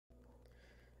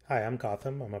Hi, I'm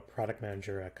Gotham. I'm a product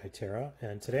manager at Kaiterra,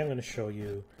 and today I'm going to show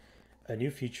you a new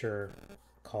feature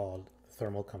called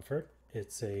Thermal Comfort.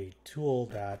 It's a tool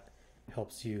that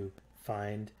helps you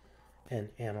find and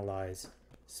analyze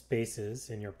spaces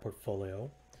in your portfolio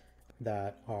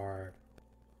that are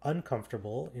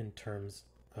uncomfortable in terms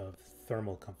of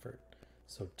thermal comfort,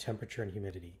 so temperature and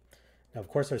humidity. Now, of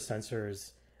course, our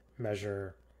sensors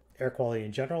measure air quality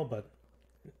in general, but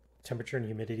temperature and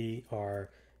humidity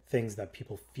are things that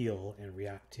people feel and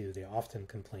react to. They often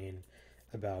complain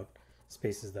about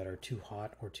spaces that are too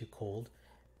hot or too cold,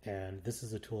 and this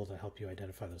is a tool to help you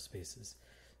identify those spaces.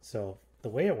 So the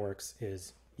way it works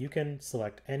is you can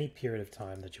select any period of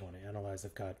time that you want to analyze.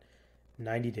 I've got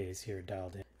 90 days here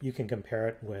dialed in. You can compare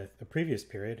it with a previous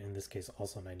period, in this case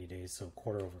also 90 days, so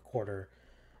quarter over quarter,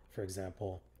 for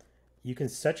example. You can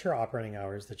set your operating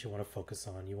hours that you want to focus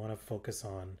on. You want to focus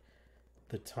on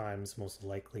the times most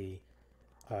likely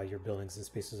your buildings and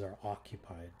spaces are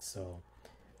occupied. So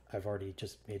I've already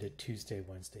just made it Tuesday,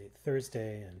 Wednesday,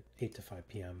 Thursday, and 8 to 5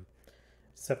 p.m.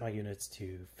 Set my units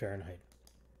to Fahrenheit.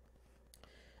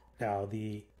 Now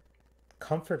the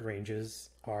comfort ranges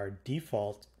are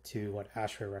default to what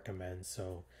ASHRAE recommends.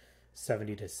 So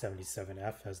 70 to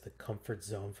 77F as the comfort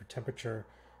zone for temperature,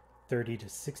 30 to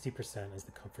 60% as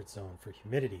the comfort zone for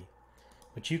humidity.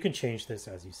 But you can change this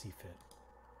as you see fit.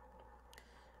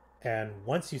 And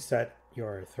once you set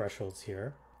your thresholds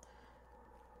here,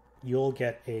 you'll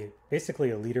get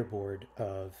basically a leaderboard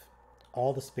of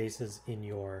all the spaces in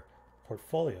your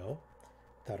portfolio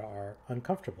that are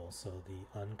uncomfortable. So the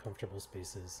uncomfortable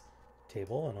spaces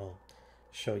table, and I'll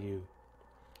show you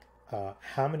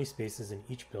how many spaces in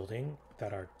each building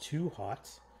that are too hot,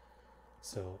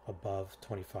 so above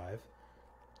 25,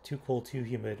 too cold, too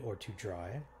humid, or too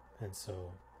dry. And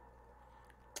so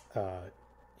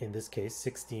in this case,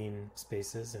 16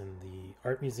 spaces in the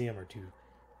art museum are too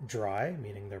dry,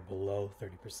 meaning they're below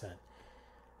 30%,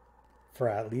 for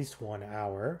at least 1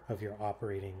 hour of your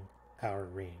operating hour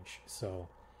range. So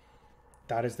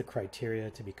that is the criteria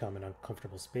to become an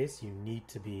uncomfortable space. You need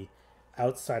to be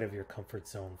outside of your comfort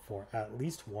zone for at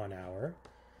least 1 hour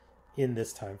in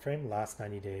this time frame, last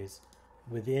 90 days,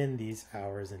 within these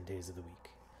hours and days of the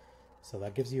week. So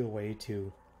that gives you a way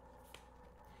to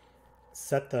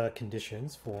set the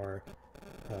conditions for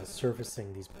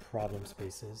surfacing these problem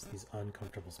spaces, these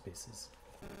uncomfortable spaces.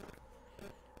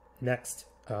 Next,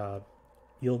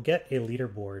 you'll get a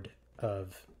leaderboard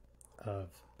of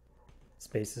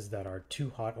spaces that are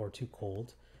too hot or too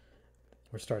cold.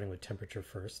 We're starting with temperature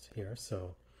first here.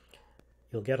 So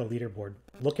you'll get a leaderboard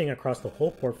looking across the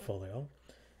whole portfolio,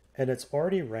 and it's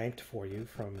already ranked for you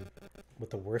with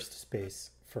the worst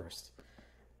space first.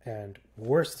 And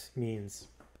worst means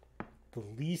the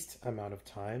least amount of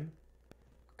time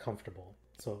comfortable.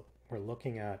 So we're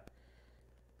looking at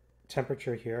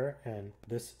temperature here, and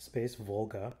this space,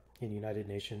 Volga, in United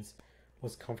Nations,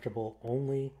 was comfortable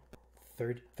only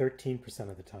 13%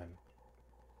 of the time.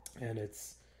 And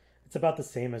it's about the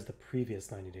same as the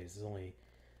previous 90 days. It's only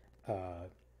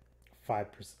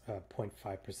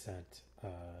 0.5%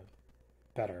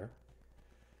 better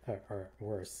or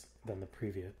worse than the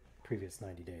previous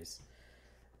 90 days.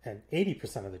 And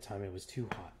 80% of the time it was too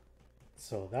hot.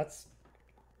 So that's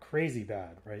crazy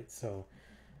bad, right? So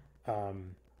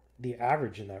the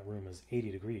average in that room is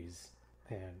 80 degrees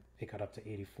and it got up to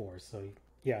 84. So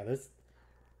yeah, that's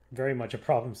very much a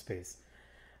problem space.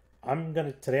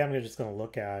 Today I'm just gonna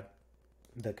look at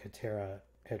the Kaiterra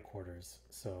headquarters.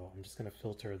 So I'm just gonna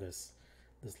filter this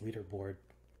leaderboard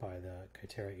by the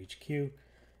Kaiterra HQ.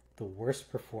 The worst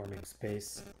performing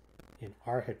space in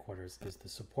our headquarters is the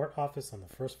support office on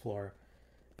the first floor.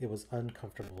 It was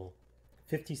uncomfortable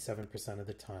 57% of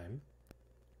the time.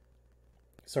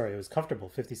 Sorry, it was comfortable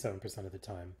 57% of the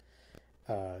time.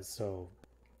 So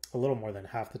a little more than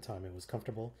half the time it was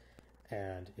comfortable.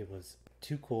 And it was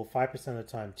too cool 5% of the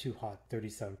time, too hot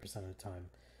 37% of the time.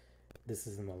 This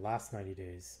is in the last 90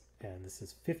 days, and this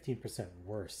is 15%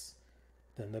 worse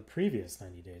than the previous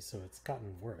 90 days. So it's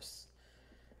gotten worse.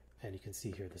 And you can see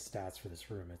here the stats for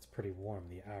this room. It's pretty warm.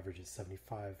 The average is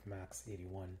 75, max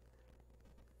 81.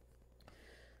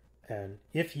 And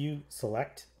if you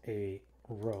select a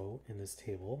row in this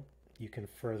table, you can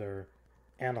further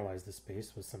analyze the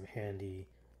space with some handy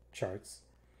charts.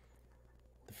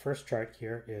 The first chart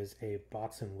here is a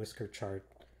box and whisker chart,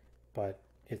 but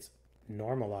it's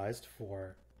normalized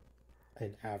for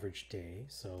an average day,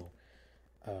 so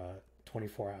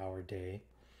 24-hour day.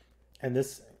 And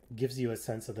this gives you a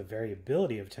sense of the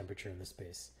variability of temperature in the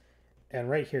space. And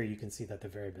right here, you can see that the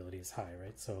variability is high,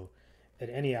 right? So at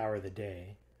any hour of the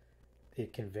day,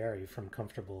 it can vary from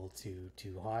comfortable to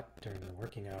hot during the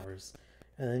working hours.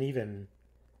 And then even,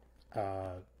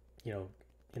 you know,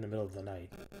 in the middle of the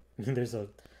night, there's a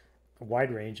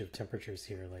wide range of temperatures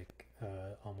here, like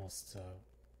almost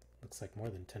looks like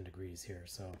more than 10 degrees here.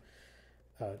 So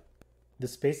the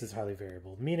space is highly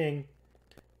variable, meaning,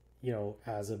 you know,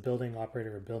 as a building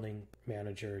operator or building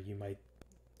manager, you might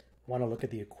want to look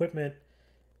at the equipment,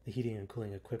 the heating and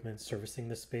cooling equipment servicing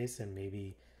the space, and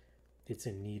maybe it's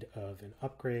in need of an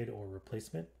upgrade or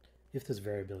replacement if this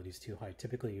variability is too high.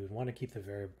 Typically, you would want to keep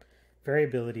the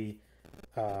variability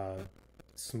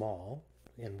small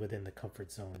and within the comfort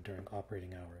zone during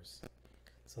operating hours.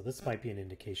 So this might be an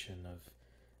indication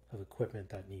of equipment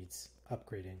that needs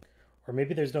upgrading. Or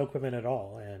maybe there's no equipment at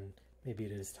all, and maybe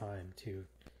it is time to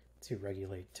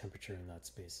regulate temperature in that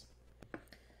space.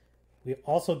 We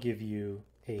also give you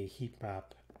a heat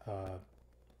map,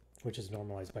 which is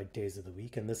normalized by days of the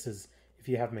week. And this is, if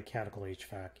you have mechanical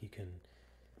HVAC, you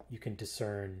can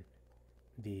discern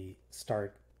the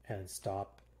start and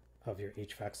stop of your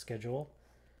HVAC schedule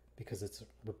because it's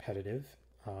repetitive.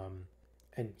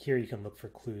 And here you can look for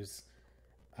clues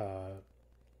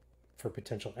for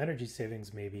potential energy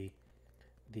savings. Maybe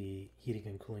the heating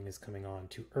and cooling is coming on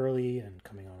too early and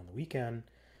coming on the weekend.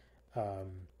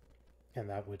 And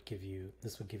that would give you,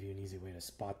 this would give you an easy way to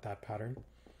spot that pattern.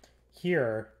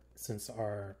 Here, since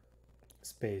our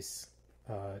space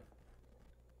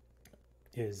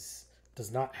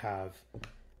does not have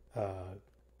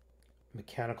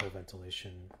mechanical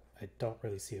ventilation, I don't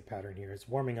really see a pattern here. It's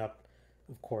warming up,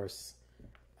 of course,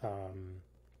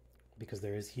 because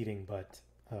there is heating, but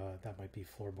that might be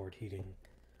floorboard heating.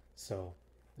 So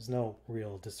there's no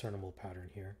real discernible pattern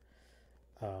here.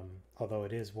 Although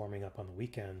it is warming up on the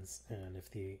weekends, and if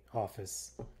the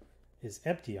office is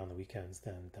empty on the weekends,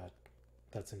 then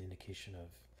that's an indication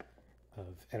of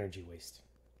energy waste.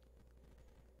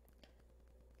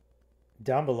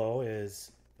 Down below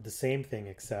is the same thing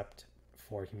except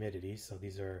for humidity. So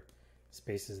these are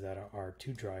spaces that are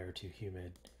too dry or too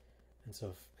humid. And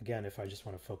so if I just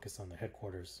want to focus on the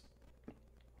headquarters,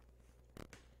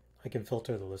 I can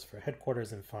filter the list for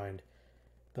headquarters and find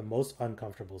the most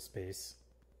uncomfortable space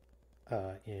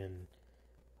in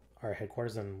our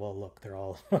headquarters. And well, look,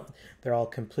 they're all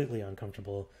completely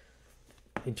uncomfortable.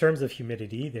 In terms of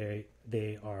humidity,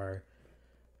 they are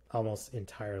almost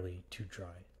entirely too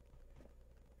dry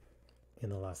in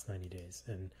the last 90 days.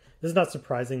 And this is not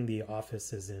surprising. The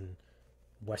office is in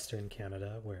Western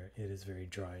Canada, where it is very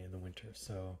dry in the winter.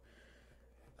 So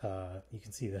you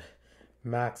can see the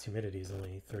max humidity is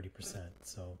only 30%.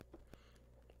 So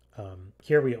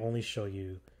here we only show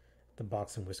you the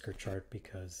box and whisker chart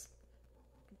because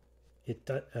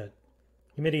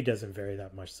humidity doesn't vary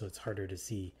that much, so it's harder to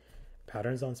see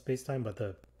patterns on spacetime. But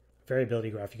the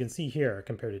variability graph, you can see here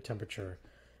compared to temperature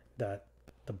that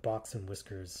the box and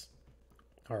whiskers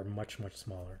are much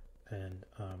smaller and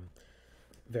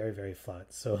very, very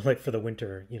flat. So like for the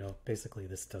winter, you know, basically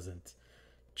this doesn't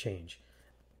change.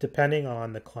 Depending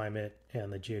on the climate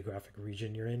and the geographic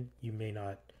region you're in, you may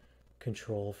not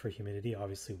control for humidity.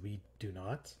 Obviously we do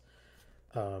not.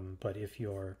 But if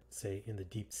you're, say, in the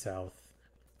deep south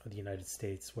of the United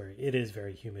States where it is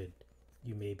very humid,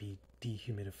 you may be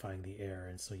dehumidifying the air.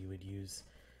 And so you would use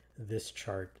this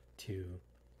chart to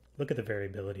look at the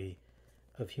variability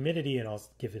of humidity and also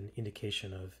give an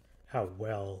indication of how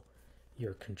well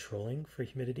you're controlling for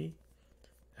humidity,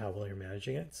 how well you're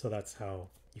managing it. So that's how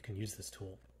you can use this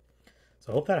tool.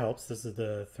 So I hope that helps. This is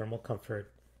the thermal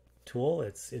comfort tool.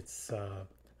 It's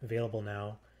available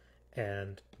now,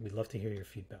 and we'd love to hear your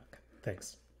feedback.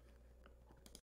 Thanks.